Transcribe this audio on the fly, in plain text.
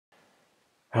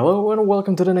Hello and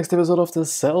welcome to the next episode of the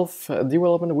Self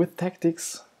Development with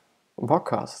Tactics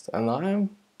podcast. And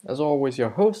I'm, as always, your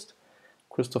host,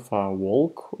 Christopher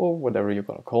Wolk, or whatever you're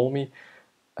gonna call me.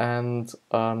 And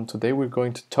today we're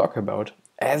going to talk about,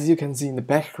 as you can see in the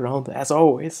background, as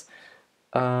always,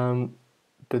 the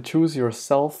Choose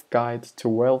Yourself Guide to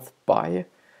Wealth by,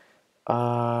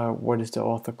 what is the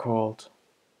author called?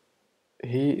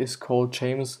 He is called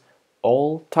James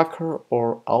Altucher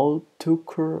or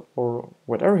Altucher or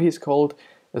whatever he's called.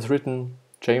 It's written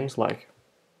James like,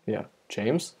 yeah,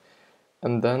 James.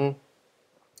 And then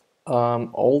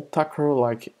Altucher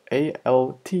like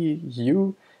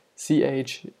Altucher.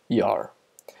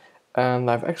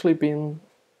 And I've actually been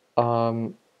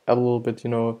a little bit,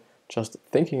 just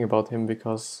thinking about him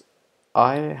because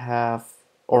I have,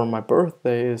 or my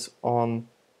birthday is on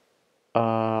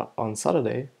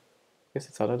Saturday. Is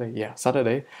it Saturday? Yeah,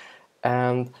 Saturday.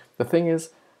 And the thing is,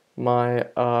 my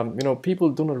people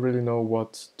do not really know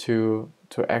what to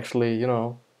actually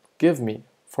give me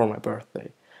for my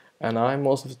birthday, and I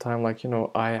most of the time like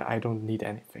I don't need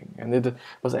anything, and it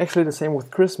was actually the same with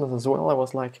Christmas as well. I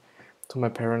was like to my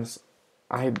parents,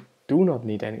 I do not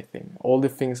need anything. All the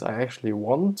things I actually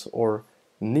want or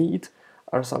need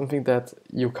are something that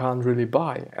you can't really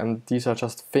buy, and these are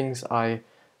just things I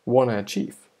want to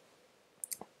achieve.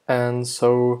 And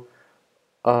so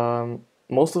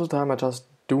most of the time I just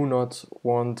do not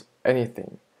want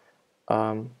anything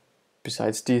um,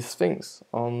 besides these things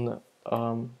on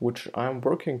which I'm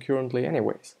working currently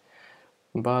anyways.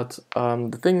 But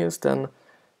the thing is then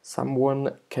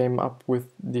someone came up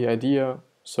with the idea,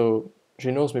 so she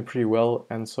knows me pretty well,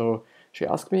 and so she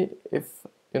asked me if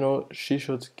she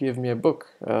should give me a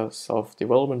book, a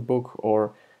self-development book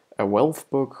or a wealth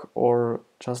book or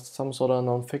just some sort of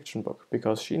non-fiction book,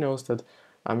 because she knows that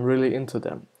I'm really into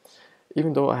them,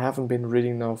 even though I haven't been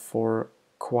reading now for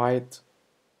quite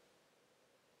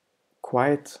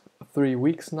 3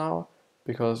 weeks now,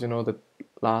 because the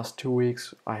last 2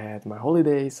 weeks I had my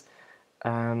holidays,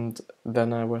 and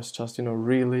then I was just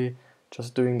really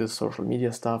just doing the social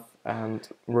media stuff and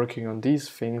working on these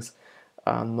things.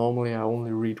 Normally I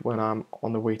only read when I'm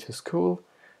on the way to school,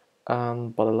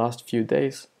 but the last few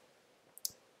days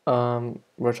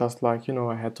were just like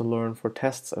I had to learn for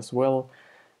tests as well,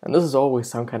 and this is always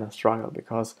some kind of struggle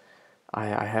because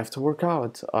I have to work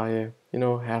out. I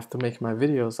have to make my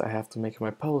videos. I have to make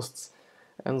my posts,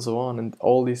 and so on. And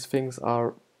all these things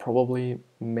are probably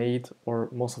made, or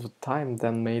most of the time,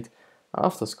 then made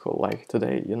after school. Like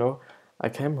today, I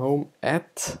came home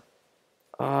at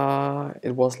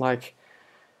it was like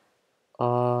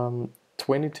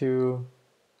 20 to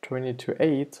 20 to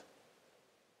 8,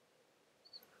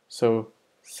 so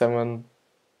 7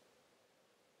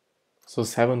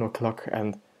 7 o'clock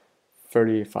and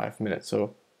 35 minutes,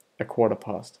 so a quarter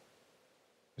past.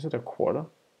 Is it a quarter?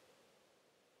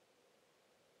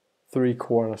 3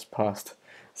 quarters past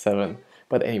 7.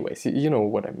 But anyways, you know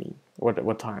what I mean.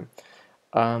 What time?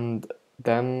 And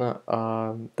then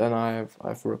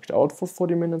I've worked out for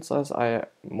 40 minutes, as I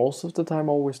most of the time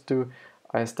always do.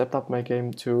 I stepped up my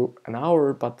game to an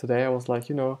hour, but today I was like,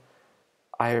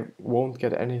 I won't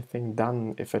get anything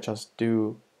done if I just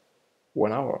do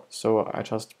 1 hour. So I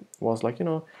just was like,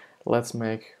 let's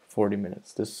make 40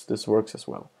 minutes. This works as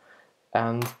well.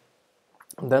 And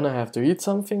then I have to eat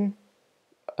something,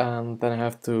 and then I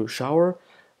have to shower,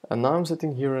 and now I'm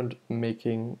sitting here and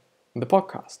making the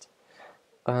podcast.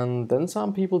 And then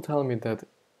some people tell me that,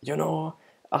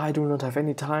 I do not have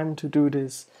any time to do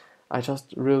this. I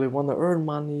just really want to earn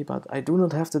money, but I do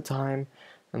not have the time.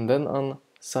 And then on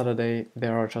Saturday, they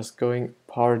are just going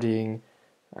partying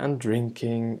and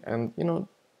drinking, and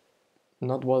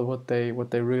not what they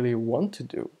really want to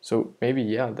do. So maybe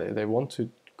yeah, they want to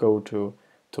go to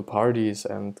parties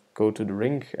and go to the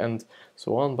rink and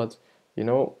so on, but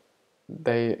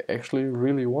they actually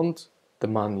really want the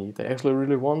money. They actually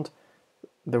really want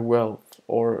the wealth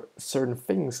or certain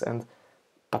things, and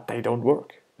but they don't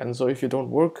work. And so if you don't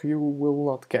work, you will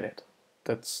not get it.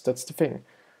 That's the thing.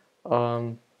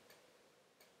 Um,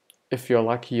 if you're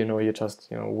lucky, you just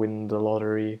win the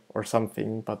lottery or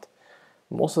something, but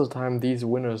most of the time these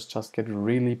winners just get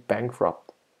really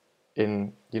bankrupt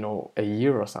in a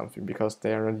year or something, because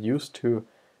they are not used to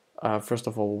first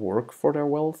of all work for their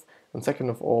wealth, and second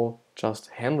of all just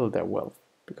handle their wealth,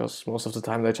 because most of the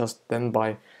time they just then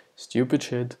buy stupid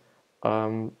shit,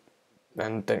 um,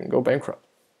 and then go bankrupt,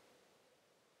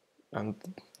 and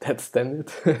that's then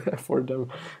it for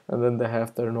them, and then they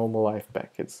have their normal life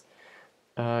back. It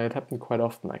happened quite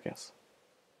often, I guess,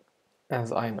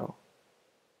 as I know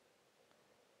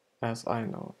as I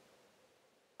know.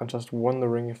 I'm just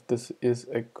wondering if this is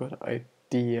a good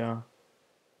idea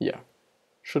yeah,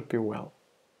 should be well.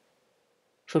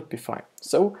 Should be fine.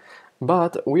 So,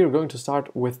 but we are going to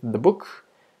start with the book,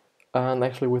 and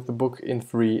actually with the book in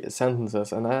 3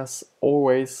 sentences. And as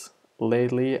always,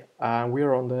 lately, we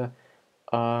are on the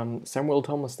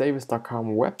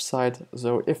SamuelThomasDavis.com website.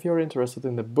 So if you're interested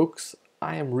in the books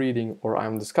I am reading or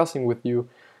I'm discussing with you,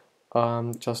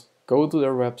 just go to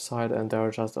their website, and there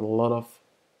are just a lot of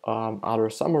other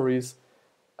summaries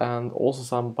and also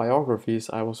some biographies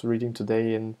I was reading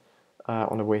today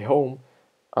on the way home,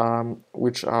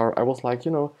 which are, I was like,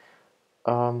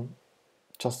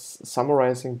 just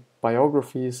summarizing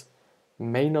biographies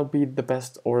may not be the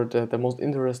best or the most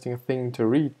interesting thing to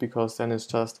read, because then it's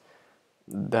just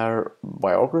their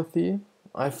biography,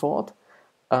 I thought,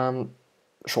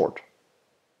 short.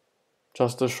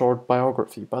 Just a short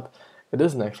biography, but it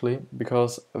isn't actually,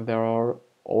 because there are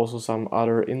also some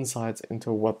other insights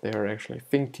into what they're actually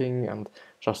thinking and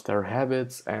just their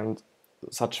habits and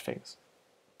such things.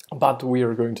 But we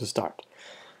are going to start.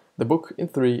 The book in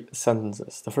 3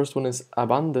 sentences. The first one is: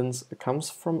 abundance comes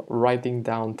from writing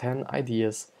down 10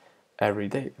 ideas every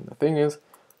day. And the thing is,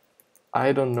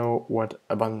 I don't know what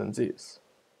abundance is.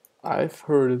 I've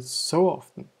heard it so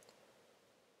often.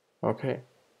 Okay.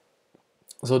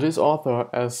 So this author,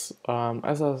 as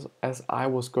I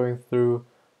was going through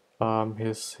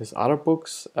his other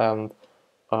books, and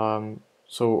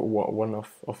so one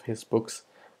of his books,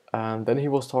 and then he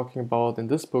was talking about in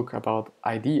this book about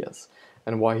ideas,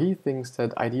 and why he thinks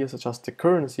that ideas are just the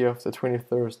currency of the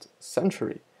 21st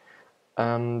century.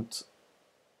 And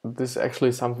this is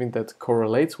actually something that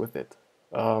correlates with it,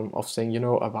 of saying,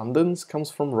 abundance comes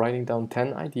from writing down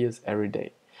 10 ideas every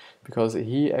day. Because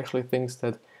he actually thinks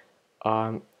that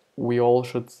we all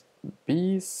should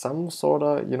be some sort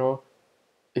of,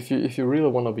 if you really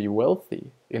want to be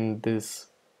wealthy in this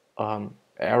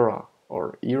era,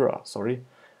 sorry,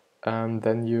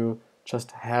 then you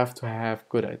just have to have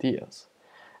good ideas.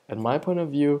 At my point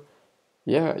of view,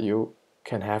 yeah, you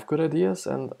can have good ideas,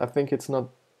 and I think it's not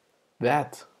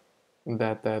that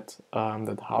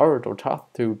hard or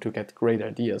tough to get great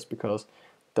ideas, because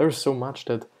there's so much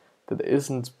that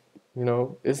isn't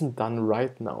isn't done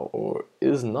right now, or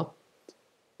is not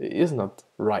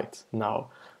right now,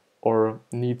 or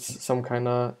needs some kind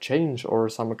of change or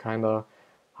some kind of,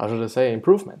 how should I say,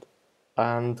 improvement.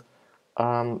 And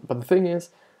but the thing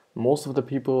is, most of the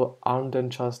people aren't then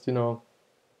just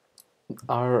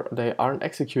aren't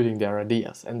executing their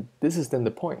ideas, and this is then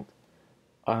the point.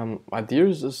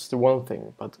 Ideas is the one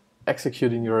thing, but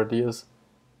executing your ideas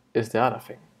is the other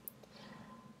thing.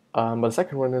 But the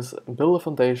second one is build a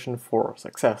foundation for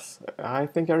success. I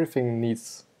think everything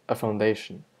needs a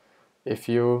foundation. If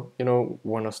you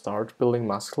want to start building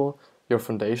muscle, your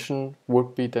foundation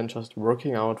would be then just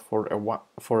working out for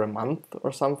a month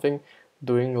or something,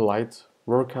 doing light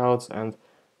workouts, and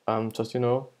just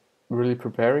really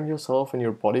preparing yourself and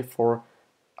your body for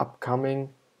upcoming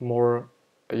more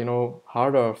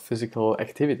harder physical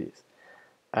activities.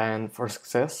 And for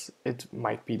success, it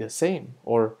might be the same,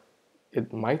 or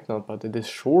it might not, but it is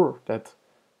sure that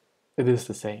it is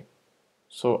the same.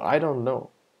 So I don't know.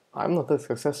 I'm not that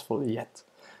successful yet,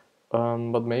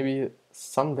 but maybe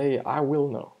someday I will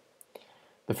know.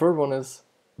 The third one is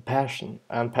passion,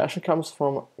 and passion comes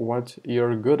from what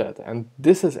you're good at, and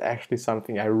this is actually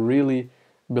something I really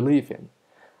believe in.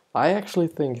 I actually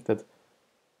think that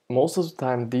most of the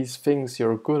time these things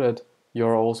you're good at,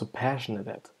 you're also passionate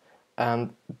at.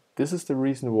 And this is the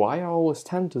reason why I always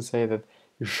tend to say that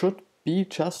you should be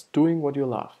just doing what you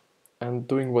love and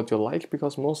doing what you like,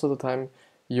 because most of the time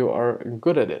you are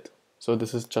good at it. So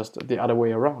this is just the other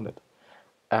way around it.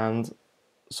 And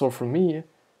so for me,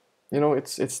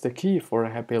 it's the key for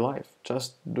a happy life.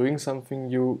 Just doing something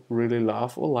you really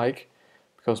love or like,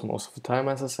 because most of the time,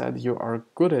 as I said, you are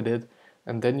good at it,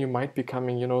 and then you might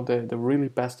becoming, the really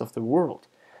best of the world.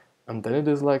 And then it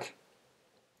is like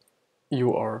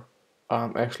you are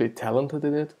actually talented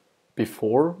in it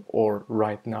before or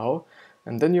right now,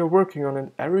 and then you're working on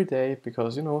it every day,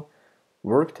 because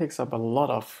work takes up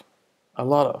a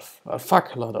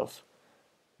fuck lot of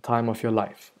time of your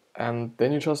life, and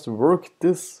then you just work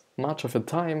this much of a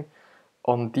time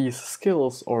on these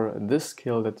skills or this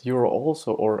skill that you're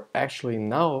also or actually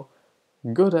now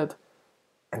good at,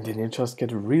 and then you just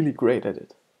get really great at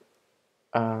it.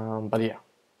 But yeah,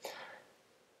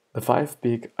 the 5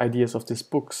 big ideas of these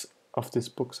books.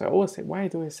 I always say, why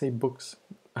do I say books?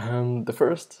 The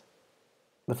first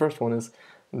one is: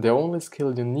 the only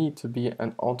skill you need to be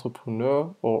an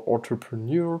entrepreneur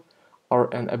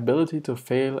are an ability to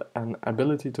fail, an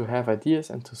ability to have ideas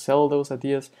and to sell those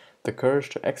ideas, the courage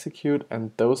to execute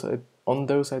on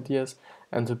those ideas,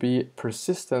 and to be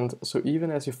persistent, so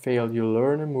even as you fail, you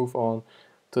learn and move on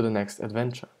to the next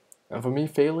adventure. And for me,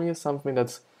 failing is something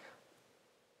that's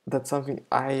something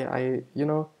I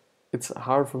it's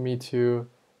hard for me to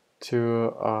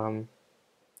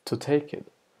to take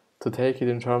it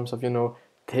in terms of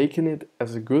taking it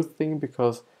as a good thing,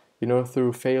 because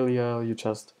through failure you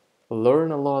just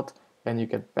learn a lot and you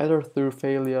get better through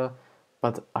failure.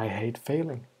 But I hate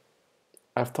failing.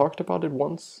 I've talked about it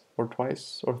once or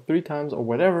twice or three times or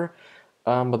whatever,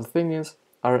 but the thing is,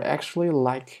 I actually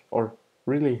like or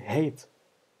really hate.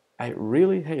 I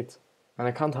really hate, and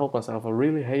I can't help myself. I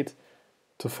really hate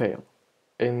to fail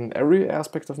in every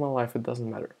aspect of my life. It doesn't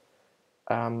matter.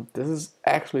 This is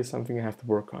actually something I have to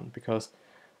work on, because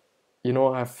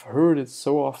I've heard it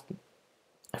so often.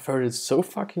 I've heard it so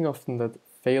fucking often that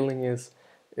failing is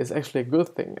actually a good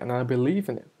thing, and I believe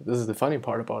in it. This is the funny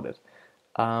part about it.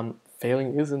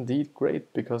 Failing is indeed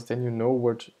great, because then you know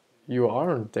what you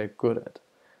aren't that good at.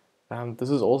 This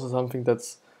is also something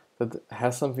that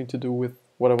has something to do with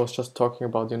what I was just talking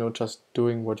about. Just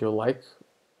doing what you like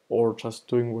or just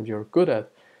doing what you're good at,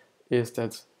 is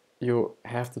that you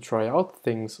have to try out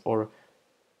things, or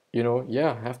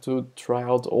have to try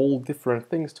out all different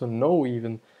things to know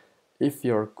even if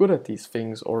you're good at these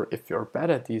things or if you're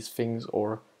bad at these things,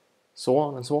 or so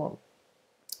on and so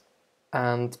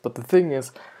on. But the thing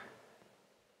is,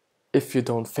 if you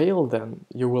don't fail, then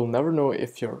you will never know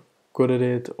if you're good at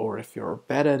it or if you're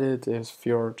bad at it, if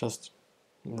you're just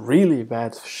really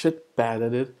bad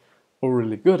at it, or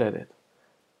really good at it.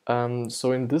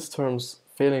 So in these terms,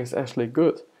 failing is actually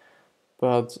good,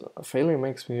 but failing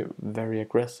makes me very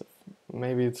aggressive.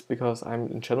 Maybe it's because I'm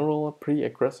in general a pretty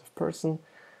aggressive person.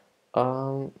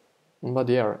 But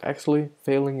yeah, actually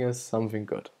failing is something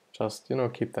good. Just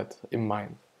keep that in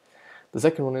mind. The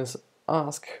second one is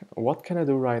ask, what can I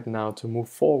do right now to move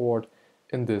forward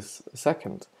in this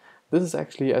second? This is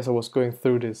actually, as I was going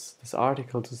through this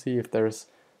article to see if there's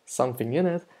something in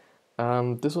it,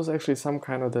 this was actually some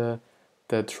kind of the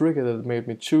trigger that made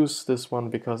me choose this one,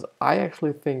 because I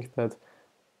actually think that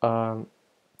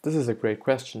this is a great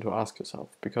question to ask yourself,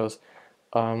 because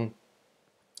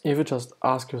if you just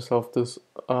ask yourself this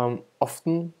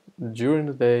often during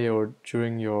the day or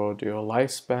during your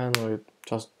lifespan, or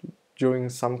just during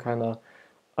some kind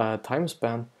of time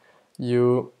span,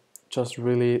 you just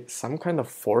really some kind of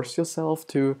force yourself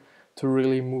to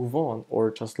really move on,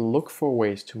 or just look for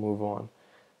ways to move on.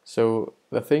 So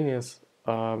the thing is,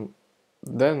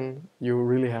 then you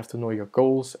really have to know your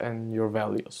goals and your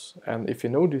values. And if you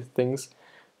know these things,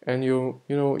 and you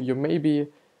may be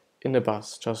in the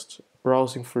bus just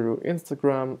browsing through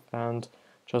Instagram and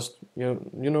just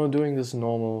doing this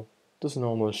normal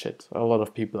shit a lot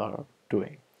of people are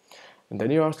doing, and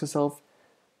then you ask yourself,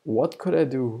 what could I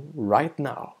do right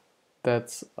now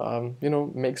that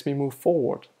makes me move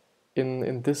forward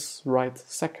in this right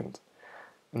second?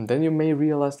 And then you may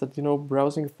realize that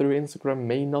browsing through Instagram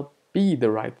may not be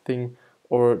the right thing,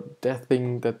 or the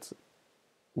thing that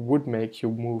would make you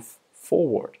move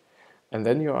forward. And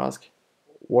then you ask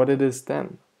what it is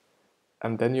then.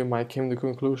 And then you might come to the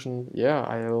conclusion, yeah,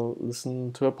 I'll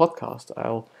listen to a podcast,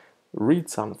 I'll read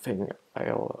something,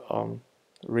 I'll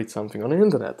read something on the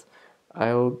internet,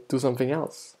 I'll do something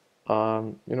else.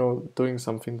 Doing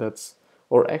something that's,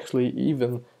 or actually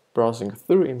even browsing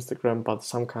through Instagram, but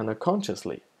some kind of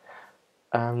consciously.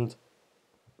 And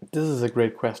this is a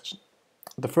great question.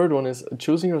 The third one is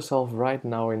choosing yourself right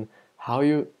now in how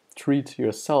you treat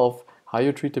yourself, how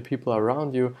you treat the people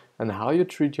around you, and how you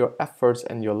treat your efforts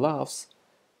and your loves.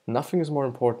 Nothing is more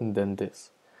important than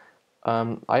this.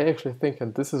 I actually think,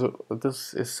 and this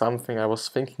is something I was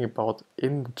thinking about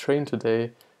in the train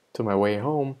today to my way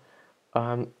home.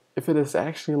 If it is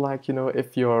actually like,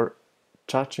 if you're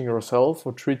judging yourself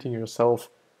or treating yourself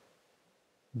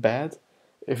bad,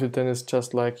 if it then is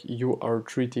just like you are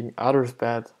treating others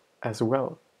bad as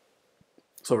well.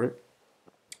 Sorry,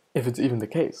 if it's even the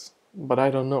case, but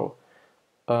I don't know.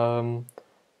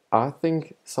 I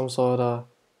think some sort of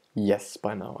yes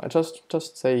by now. I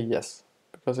just say yes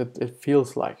because it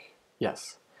feels like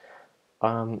yes.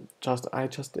 I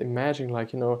just imagine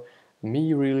like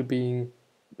me really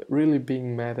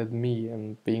being mad at me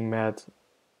and being mad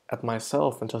at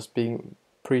myself and just being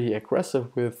pretty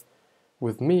aggressive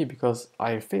with me because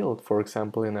I failed, for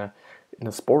example, in a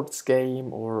sports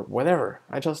game or whatever.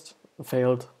 I just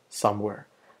failed somewhere.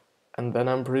 And then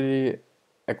I'm pretty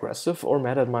aggressive or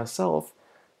mad at myself,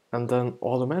 and then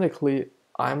automatically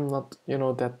I'm not,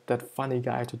 that funny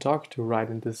guy to talk to right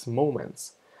in these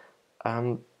moments.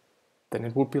 And then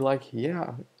it would be like,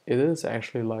 yeah, it is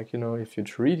actually like, if you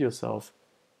treat yourself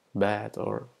bad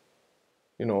or,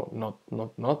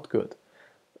 not good,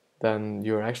 then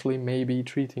you're actually maybe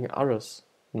treating others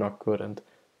not good, and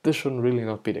this shouldn't really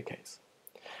not be the case.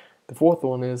 The fourth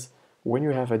one is, when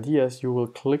you have ideas, you will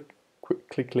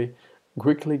quickly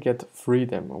get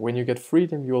freedom. When you get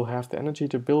freedom, you will have the energy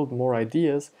to build more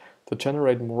ideas, to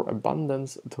generate more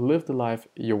abundance, to live the life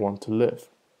you want to live.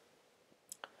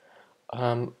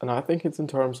 And I think it's in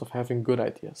terms of having good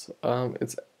ideas.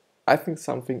 It's, I think,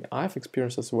 something I've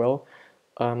experienced as well.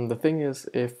 The thing is,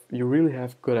 if you really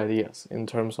have good ideas, in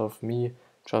terms of me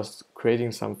just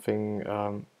creating something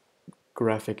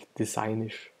graphic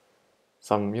designish,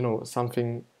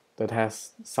 something that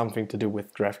has something to do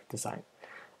with graphic design.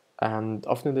 And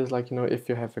often it is like, if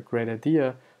you have a great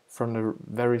idea from the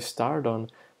very start on,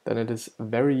 then it is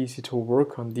very easy to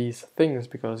work on these things,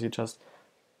 because you just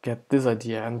get this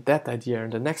idea and that idea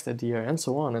and the next idea and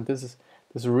so on, and this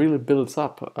really builds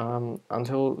up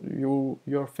until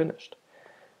you're finished.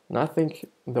 And I think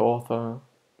the author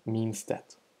means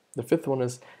that. The fifth one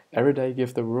is, every day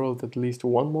give the world at least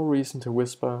one more reason to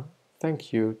whisper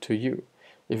thank you to you.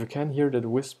 If you can hear that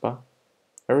whisper,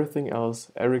 everything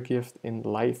else, every gift in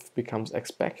life becomes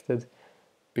expected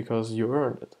because you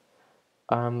earned it.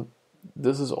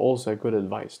 This is also a good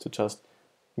advice, to just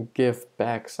give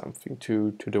back something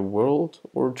to the world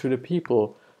or to the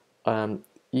people,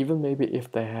 even maybe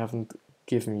if they haven't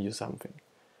given you something.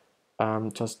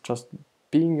 Just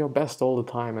being your best all the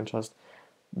time and just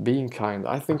being kind.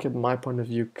 I think, in my point of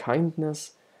view,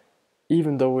 kindness,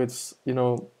 even though it's,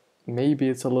 maybe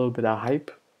it's a little bit a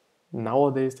hype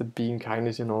nowadays, that being kind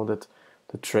is, that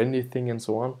the trendy thing and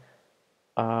so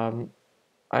on.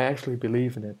 I actually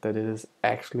believe in it, that it is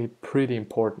actually pretty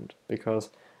important, because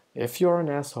if you're an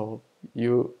asshole,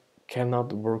 you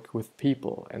cannot work with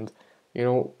people. And,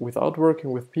 without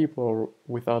working with people, or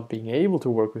without being able to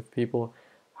work with people,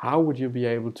 how would you be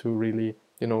able to really,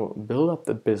 build up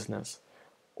the business,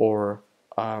 or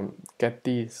get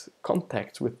these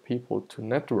contacts with people to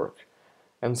network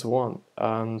and so on?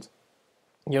 And,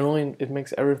 it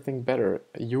makes everything better.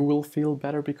 You will feel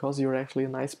better because you're actually a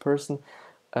nice person,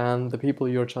 and the people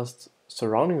you're just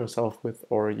surrounding yourself with,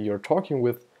 or you're talking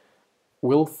with,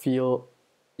 will feel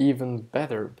even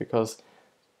better, because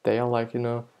they are like,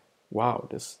 wow,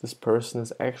 this person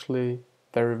is actually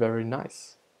very, very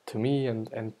nice to me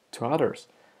and to others.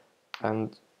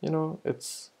 And,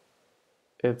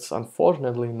 it's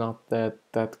unfortunately not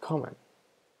that common.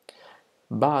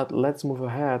 But let's move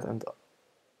ahead, and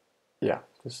yeah,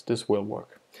 this will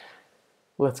work.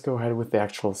 Let's go ahead with the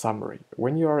actual summary.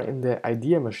 When you are in the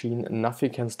idea machine,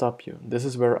 nothing can stop you. This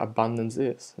is where abundance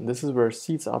is. And this is where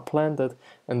seeds are planted,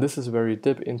 and this is where you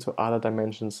dip into other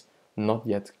dimensions not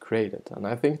yet created. And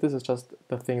I think this is just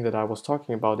the thing that I was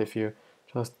talking about. If you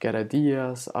just get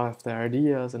ideas after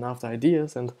ideas and after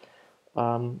ideas, and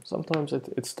sometimes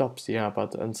it stops,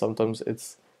 and sometimes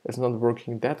it's not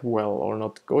working that well, or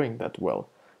not going that well.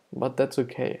 But that's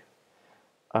okay.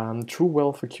 True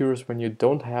wealth occurs when you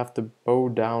don't have to bow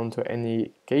down to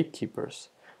any gatekeepers.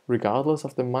 Regardless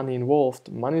of the money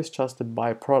involved, money is just a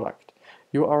byproduct.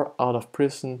 You are out of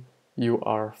prison, you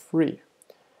are free.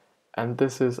 And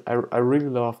this is, I really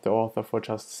love the author for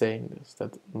just saying this,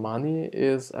 that money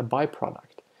is a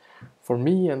byproduct. For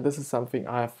me, and this is something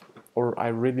I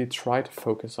really try to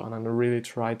focus on, and I really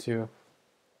try to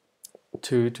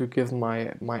give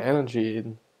my energy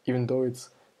in, even though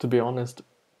it's, to be honest,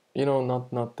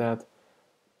 not that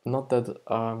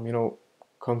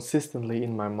consistently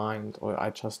in my mind, or I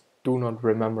just do not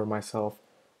remember myself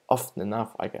often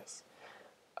enough, I guess.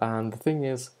 And the thing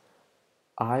is,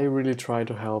 I really try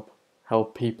to help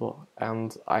people,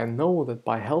 and I know that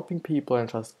by helping people and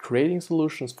just creating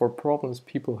solutions for problems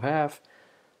people have,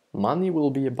 money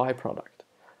will be a byproduct.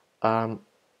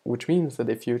 Which means that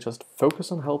if you just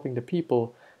focus on helping the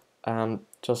people,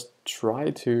 just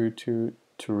try to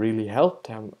really help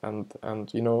them, and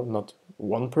not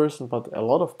one person but a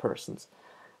lot of persons,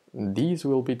 these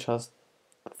will be just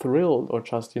thrilled, or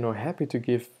just happy to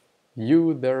give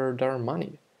you their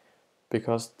money,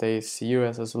 because they see you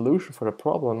as a solution for the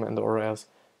problem, and or as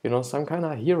some kind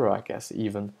of hero, I guess,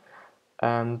 even.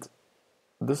 And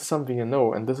this is something I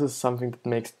know, and this is something that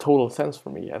makes total sense for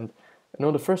me. And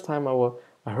the first time I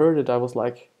heard it, I was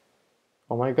like,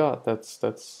 oh my god,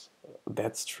 that's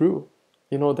true.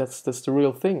 That's the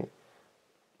real thing.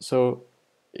 So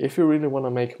if you really want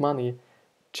to make money,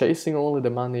 chasing only the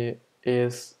money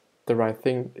is the right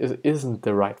thing, isn't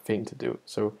the right thing to do.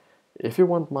 So if you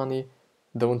want money,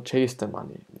 don't chase the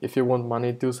money. If you want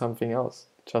money, do something else.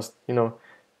 Just,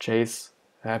 chase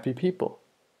happy people,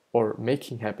 or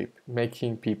making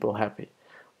people happy,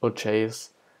 or chase,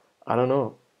 I don't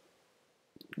know,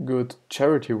 good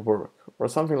charity work or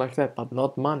something like that, but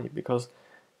not money, because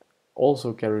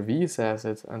also Gary Vee says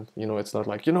it, and it's not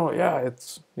like yeah,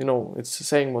 it's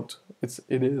saying it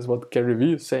is what Gary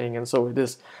Vee is saying, and so it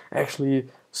is actually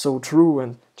so true,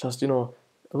 and just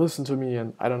listen to me,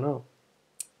 and I don't know.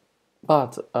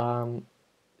 But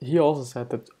he also said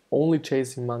that only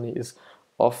chasing money is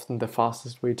often the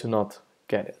fastest way to not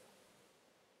get it.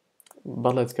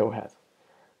 But let's go ahead.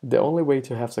 The only way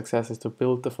to have success is to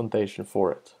build the foundation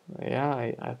for it.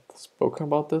 Yeah, I've spoken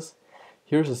about this.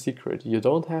 Here's a secret. You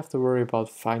don't have to worry about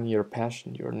finding your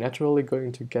passion. You're naturally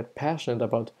going to get passionate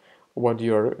about what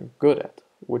you're good at,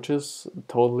 which is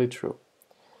totally true.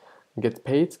 Get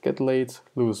paid, get laid,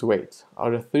 lose weight are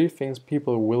the three things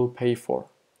people will pay for.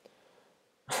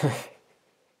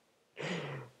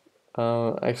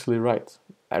 Actually, right.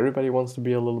 Everybody wants to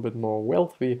be a little bit more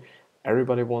wealthy.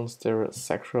 Everybody wants their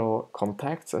sexual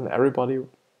contacts, and everybody,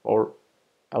 or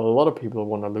a lot of people,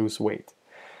 want to lose weight.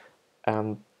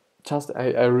 And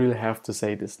I really have to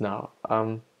say this now.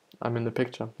 I'm in the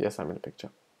picture. Yes, I'm in the picture.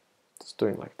 Just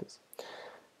doing like this.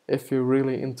 If you're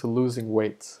really into losing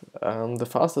weight, the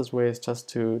fastest way is just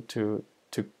to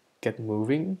get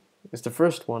moving. Is the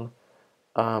first one.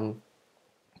 The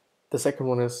second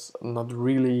one is not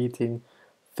really eating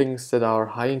things that are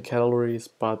high in calories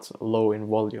but low in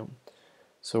volume.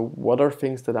 So what are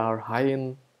things that are high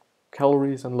in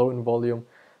calories and low in volume?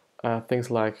 Things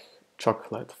like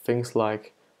chocolate, things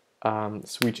like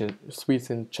sweets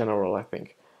in general, I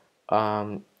think.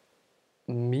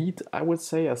 Meat, I would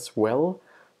say, as well.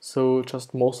 So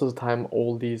just most of the time,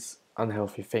 all these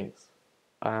unhealthy things.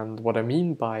 And what I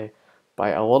mean by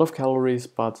a lot of calories,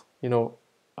 but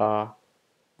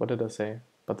what did I say?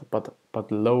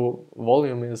 But low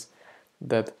volume is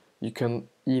that you can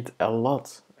eat a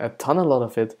lot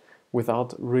of it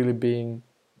without really being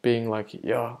like,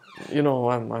 yeah,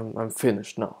 I'm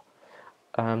finished now.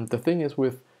 The thing is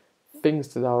with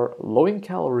things that are low in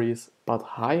calories but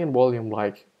high in volume,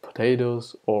 like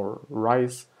potatoes or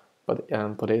rice, but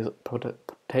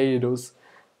potatoes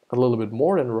a little bit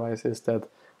more than rice, is that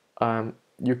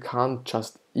you can't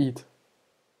just eat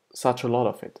such a lot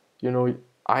of it.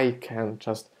 I can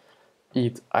just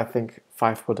eat, I think,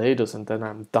 5 potatoes and then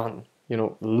I'm done.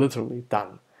 Literally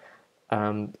done.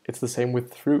 It's the same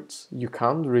with fruits. You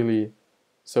can't really.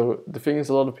 So the thing is,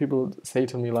 a lot of people say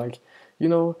to me like,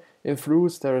 in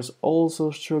fruits there is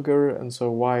also sugar, and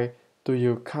so why do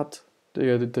you cut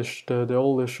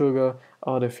all the sugar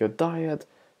out of your diet?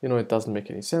 It doesn't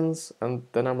make any sense. And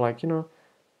then I'm like,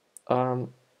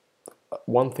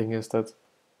 one thing is that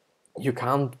you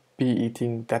can't be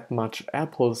eating that much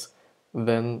apples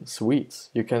than sweets.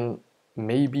 You can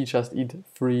maybe just eat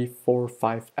 3, 4,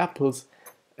 5 apples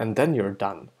and then you're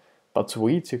done. But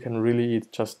sweets you can really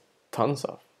eat just tons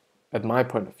of, at my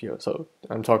point of view. So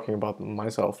I'm talking about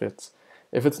myself.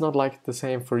 If it's not like the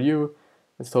same for you,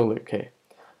 it's totally okay.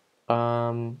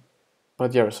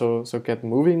 But yeah, so get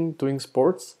moving, doing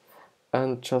sports,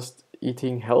 and just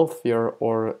eating healthier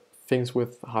or things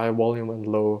with high volume and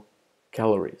low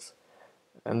calories.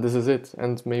 And this is it.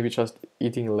 And maybe just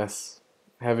eating less,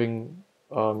 having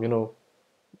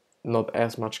not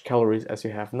as much calories as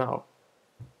you have now,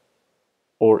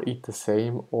 or eat the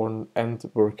same and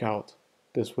work out.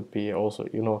 This would be also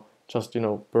just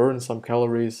burn some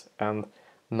calories and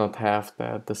not have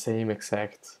the same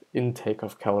exact intake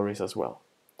of calories as well.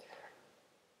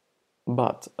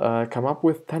 But come up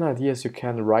with 10 ideas you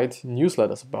can write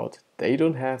newsletters about. They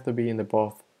don't have to be in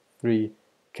above 3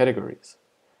 categories.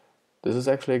 This is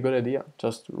actually a good idea.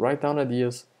 Just write down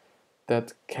ideas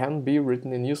that can be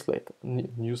written in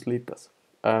newsletters.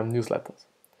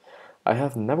 I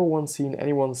have never once seen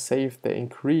anyone save the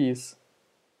increase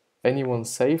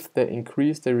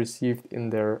they received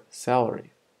in their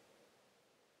salary.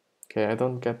 Okay, I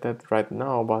don't get that right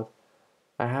now, but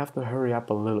I have to hurry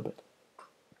up a little bit.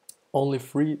 Only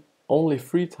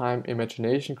free time,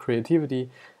 imagination, creativity,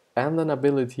 and an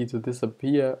ability to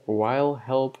disappear will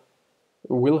help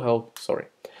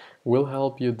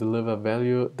you deliver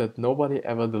value that nobody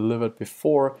ever delivered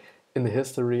before in the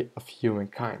history of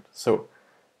humankind. So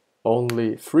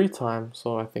only free time,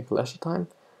 so I think leisure time,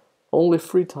 only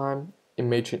free time,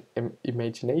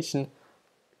 imagination,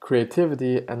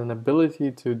 creativity, and an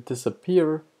ability to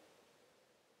disappear.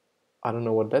 I don't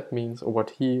know what that means or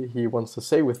what he wants to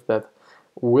say with that.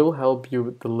 Will help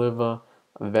you deliver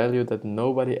value that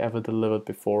nobody ever delivered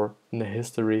before in the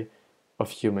history of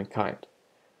humankind.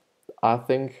 I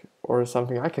think, or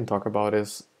something I can talk about,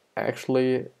 is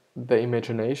actually the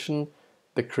imagination,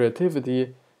 the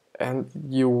creativity, and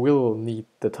you will need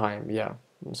the time, yeah.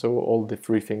 So all the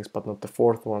 3 things, but not the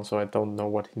 4th one, so I don't know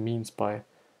what he means by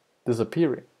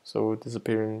disappearing. So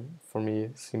disappearing for me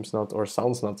seems not, or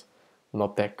sounds not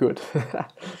not that good.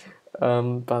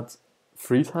 But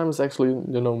free time is actually,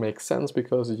 makes sense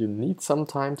because you need some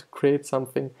time to create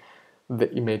something.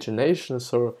 The imagination,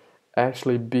 so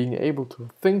actually being able to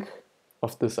think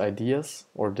of these ideas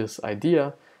or this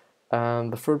idea.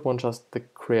 And the third one, just the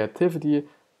creativity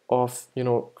of,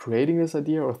 creating this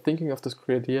idea or thinking of this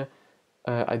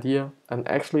idea, and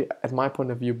actually, at my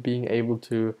point of view, being able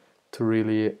to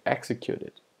really execute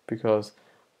it, because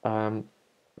um,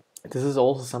 this is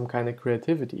also some kind of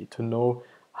creativity, to know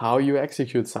how you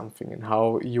execute something and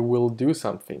how you will do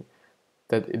something,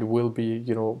 that it will be,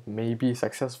 maybe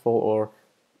successful, or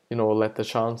let the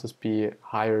chances be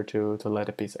higher to let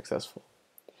it be successful.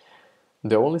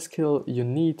 The only skill you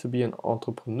need to be an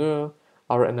entrepreneur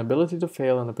are an ability to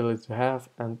fail, an ability to have,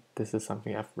 and this is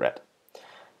something I've read.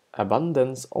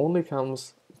 Abundance only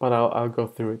comes, but I'll go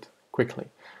through it quickly.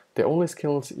 The only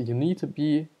skills you need to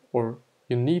be, or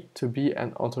you need to be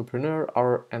an entrepreneur,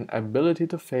 are an ability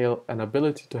to fail, an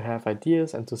ability to have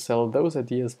ideas and to sell those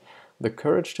ideas, the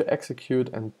courage to execute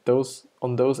and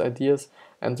on those ideas,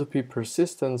 and to be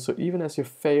persistent, so even as you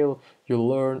fail, you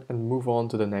learn and move on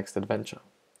to the next adventure.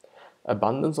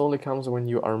 Abundance only comes when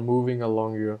you are moving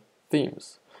along your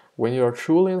themes, when you are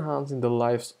truly enhancing the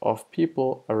lives of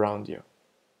people around you.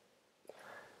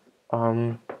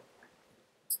 Um,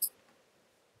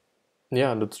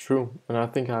 yeah, that's true, and I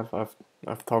think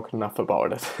I've talked enough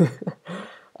about it.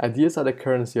 Ideas are the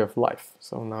currency of life.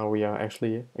 So now we are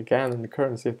actually again in the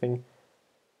currency thing.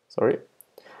 Sorry,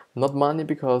 not money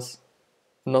because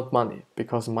not money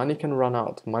because money can run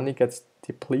out. Money gets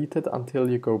depleted until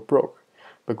you go broke.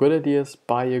 But good ideas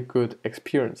buy you good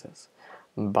experiences,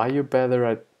 buy you better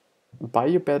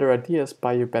ideas,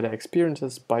 buy you better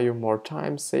experiences, buy you more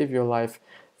time, save your life.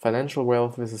 Financial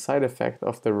wealth is a side effect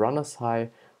of the runner's high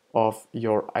of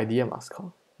your idea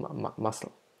muscle.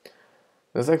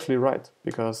 That's actually right,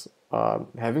 because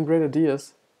having great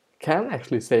ideas can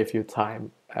actually save you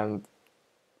time and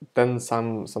then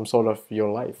some sort of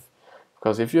your life.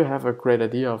 Because if you have a great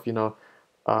idea of,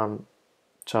 um,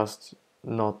 just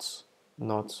not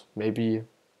maybe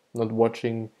not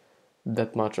watching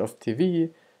that much of TV,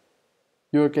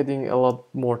 you're getting a lot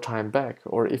more time back.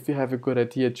 Or if you have a good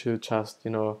idea to just,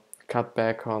 cut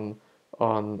back on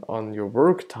your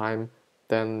work time,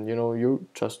 then you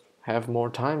just have more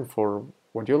time for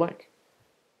what you like.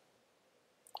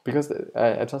 Because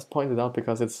I just pointed out,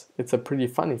 because it's a pretty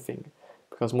funny thing,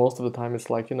 because most of the time it's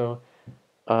like,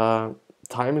 uh,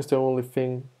 time is the only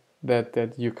thing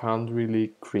that you can't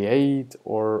really create,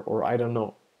 or I don't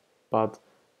know, but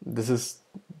this is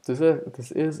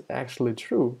actually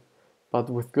true. But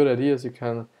with good ideas, you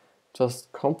can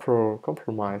just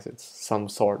compromise it some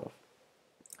sort of.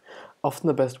 Often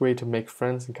the best way to make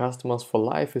friends and customers for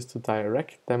life is to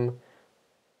direct them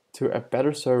to a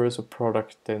better service or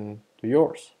product than to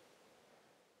yours,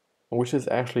 which is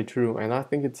actually true. And I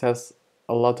think it has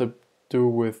a lot to do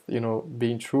with,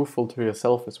 being truthful to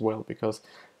yourself as well. Because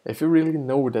if you really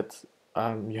know that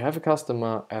you have a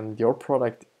customer and your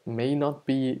product may not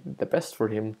be the best for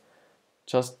him,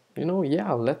 just,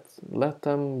 yeah, let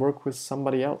them work with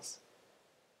somebody else.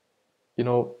 You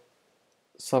know,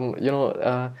 some,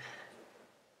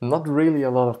 not really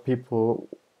a lot of people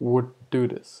would do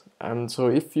this. And so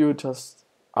if you just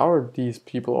are these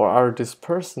people, or are this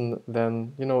person,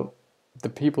 then the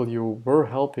people you were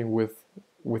helping with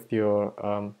your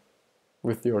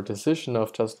decision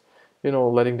of just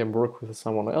letting them work with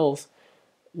someone else,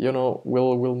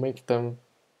 will make them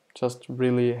just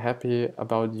really happy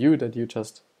about you, that you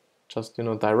just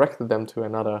directed them to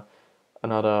another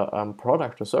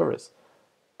product or service.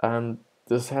 And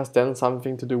this has then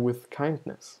something to do with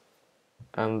kindness.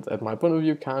 And at my point of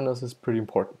view, kindness is pretty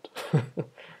important.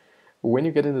 When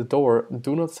you get in the door,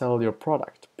 do not sell your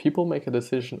product. People make a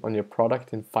decision on your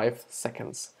product in 5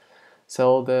 seconds.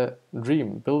 Sell the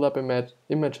dream, build up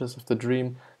images of the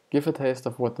dream, give a taste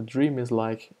of what the dream is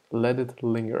like, let it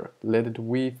linger, let it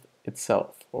weave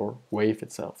itself or wave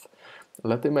itself.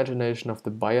 Let the imagination of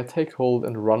the buyer take hold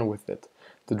and run with it.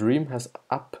 The dream has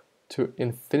up to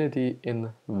infinity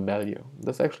in value.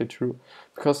 That's actually true,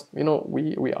 because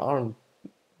we aren't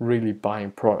really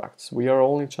buying products. We are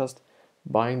only just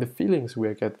buying the feelings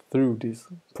we get through these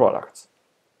products.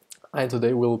 And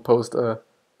today we'll post a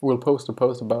post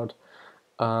about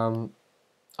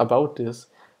this,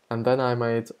 and then I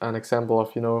made an example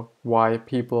of why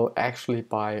people actually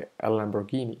buy a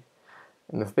Lamborghini.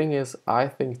 And the thing is, I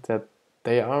think that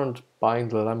they aren't buying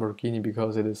the Lamborghini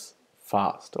because it is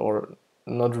fast, or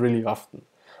not really often,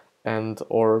 and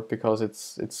or because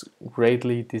it's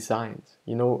greatly designed.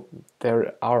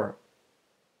 There are,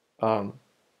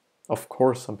 of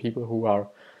course, some people who are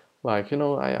Like,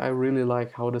 I really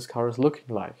like how this car is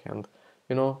looking like, and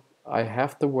I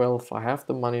have the wealth, I have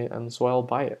the money, and so I'll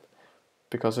buy it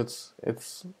because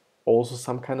it's also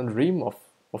some kind of dream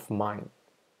of mine,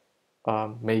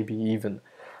 maybe even.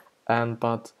 And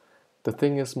but the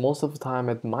thing is, most of the time,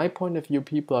 at my point of view,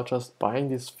 people are just buying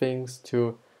these things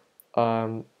to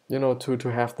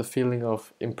to have the feeling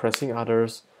of impressing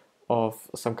others, of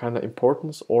some kind of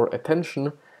importance or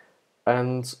attention,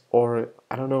 and or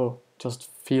I don't know, just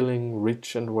feeling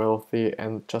rich and wealthy,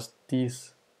 and just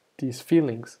these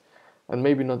feelings, and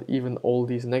maybe not even all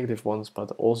these negative ones,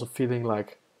 but also feeling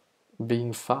like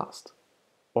being fast,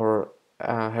 or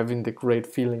having the great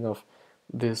feeling of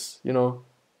this,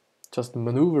 just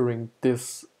maneuvering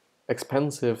this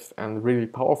expensive and really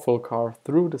powerful car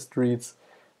through the streets,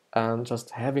 and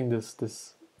just having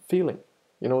this feeling.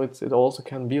 It also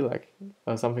can be like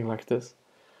something like this.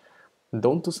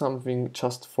 Don't do something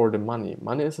just for the money.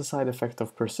 Money is a side effect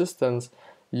of persistence.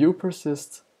 You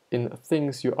persist in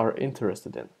things you are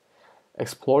interested in.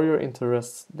 Explore your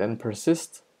interests, then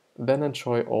persist, then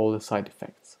enjoy all the side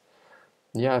effects.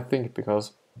 Yeah, I think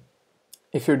because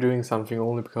if you're doing something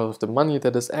only because of the money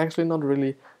that is actually not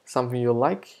really something you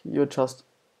like, you're just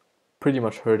pretty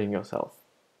much hurting yourself.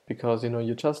 Because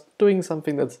you're just doing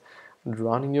something that's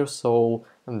drowning your soul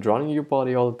and drowning your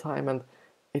body all the time, and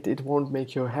it won't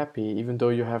make you happy even though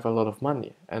you have a lot of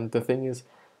money. And the thing is,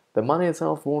 the money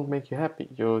itself won't make you happy.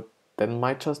 You then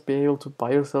might just be able to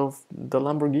buy yourself the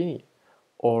Lamborghini,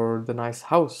 or the nice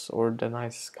house, or the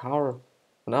nice car,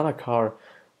 another car,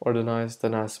 or the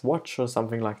nice watch or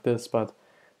something like this. But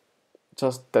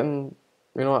just then,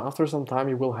 after some time,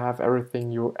 you will have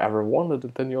everything you ever wanted,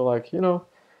 and then you're like,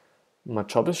 my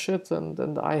job is shit,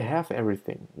 and I have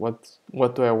everything. What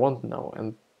do I want now?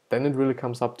 And then it really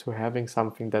comes up to having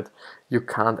something that you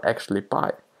can't actually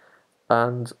buy.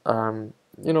 And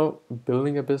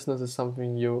building a business is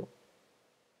something you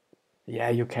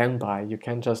can buy. You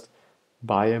can just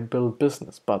buy and build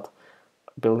business, but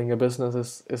building a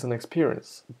business is an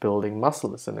experience. Building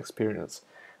muscle is an experience.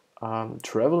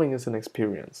 Traveling is an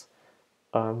experience.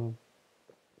 Um,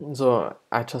 so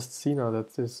I just see now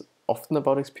that it's often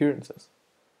about experiences.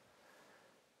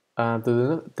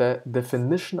 The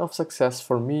definition of success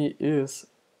for me is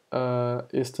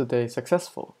today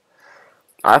successful.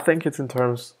 I think it's in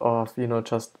terms of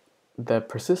just the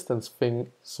persistence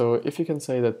thing. So if you can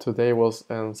say that today was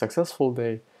a successful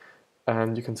day,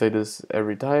 and you can say this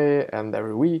every day and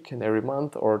every week and every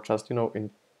month, or just in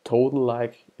total,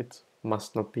 like it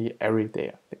must not be every day.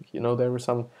 I think there were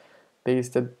some days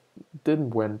that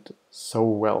didn't went so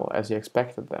well as you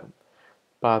expected them.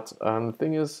 But the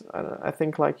thing is, I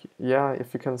think, like, yeah,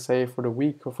 if you can say for the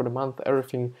week or for the month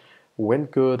everything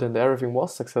went good and everything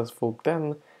was successful,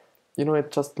 then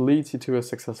it just leads you to a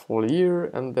successful year,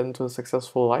 and then to a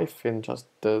successful life in just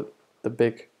the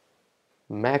big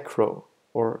macro.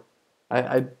 Or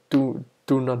I do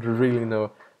not really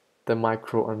know the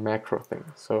micro and macro thing.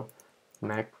 So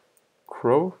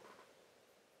macro,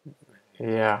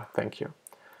 yeah, thank you.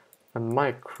 And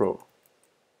micro,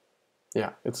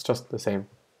 yeah, it's just the same.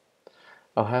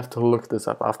 I'll have to look this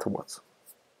up afterwards.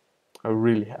 I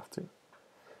really have to.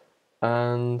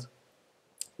 And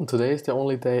today is the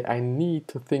only day I need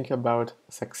to think about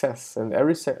success, and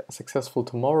every successful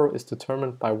tomorrow is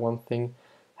determined by one thing: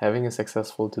 having a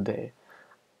successful today.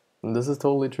 And this is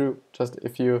totally true. Just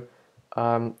if you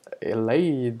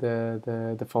lay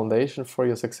the foundation for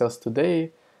your success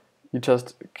today, you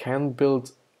just can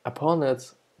build upon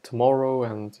it tomorrow,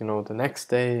 and the next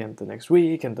day, and the next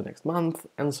week, and the next month,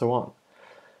 and so on.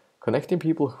 Connecting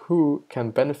people who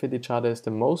can benefit each other is the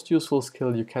most useful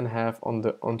skill you can have on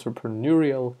the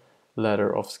entrepreneurial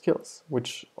ladder of skills,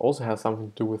 which also has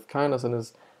something to do with kindness, and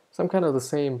is some kind of the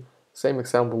same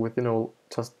example with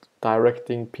just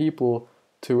directing people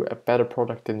to a better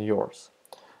product than yours.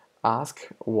 Ask,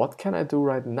 what can I do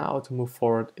right now to move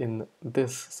forward in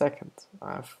this second?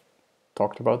 I've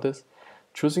talked about this.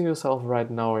 Choosing yourself right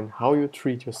now and how you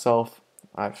treat yourself,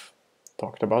 I've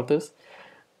talked about this.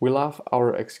 We love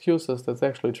our excuses, that's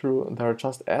actually true. They're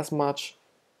just as much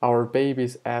our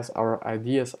babies as our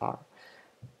ideas are.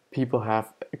 People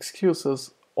have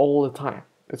excuses all the time.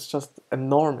 It's just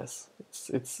enormous.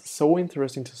 It's so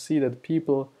interesting to see that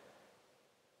people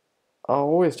are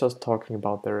always just talking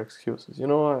about their excuses.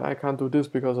 I can't do this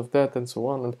because of that, and so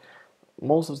on. And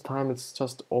most of the time, it's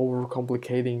just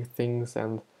overcomplicating things.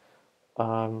 And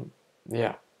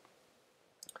yeah,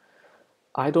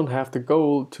 I don't have the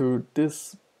goal to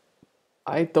this.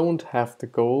 I don't have the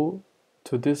goal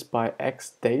to this by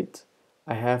X date.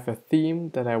 I have a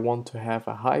theme that I want to have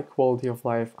a high quality of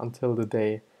life until the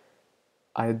day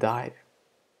I die.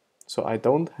 So I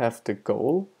don't have the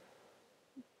goal,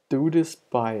 do this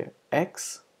by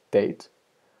X date.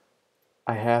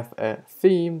 I have a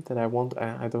theme that I want.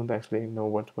 I don't actually know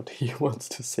what he wants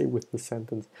to say with the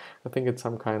sentence. I think it's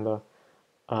some kind of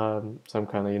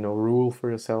rule for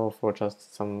yourself, or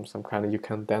just some kind of you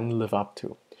can then live up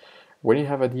to. When you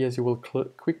have ideas, you will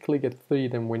quickly get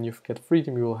freedom. When you get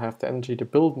freedom, you will have the energy to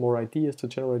build more ideas, to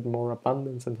generate more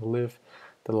abundance, and to live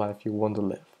the life you want to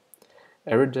live.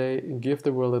 Every day, give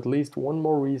the world at least one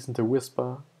more reason to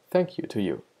whisper thank you to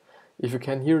you. If you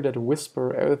can hear that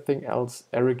whisper, everything else,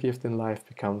 every gift in life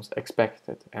becomes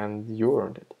expected, and you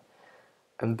earned it.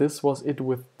 And this was it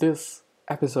with this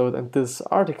episode and this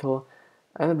article,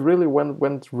 and it really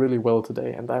went really well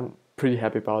today, and I'm pretty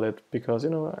happy about it because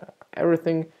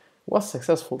everything was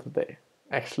successful today,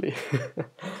 actually.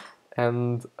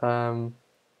 And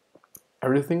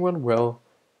everything went well.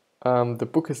 The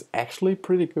book is actually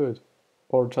pretty good,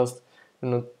 or just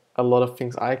a lot of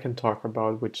things I can talk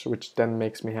about, which then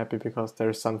makes me happy because there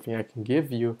is something I can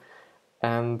give you.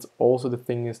 And also the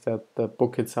thing is that the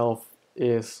book itself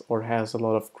is or has a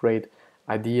lot of great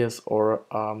ideas or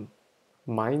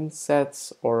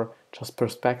mindsets or just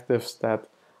perspectives that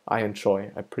I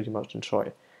enjoy. I pretty much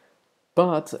enjoy.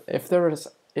 But if there is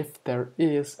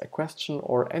a question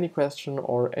or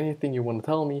anything you want to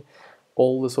tell me,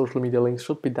 all the social media links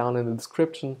should be down in the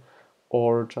description,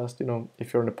 or just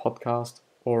if you're on a podcast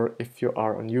or if you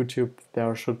are on YouTube,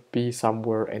 there should be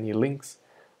somewhere any links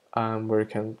where you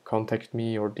can contact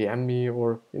me or DM me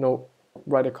or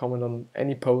write a comment on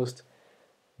any post.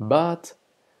 But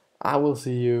I will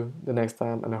see you the next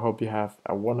time, and I hope you have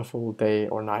a wonderful day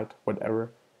or night,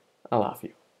 whatever. I love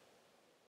you.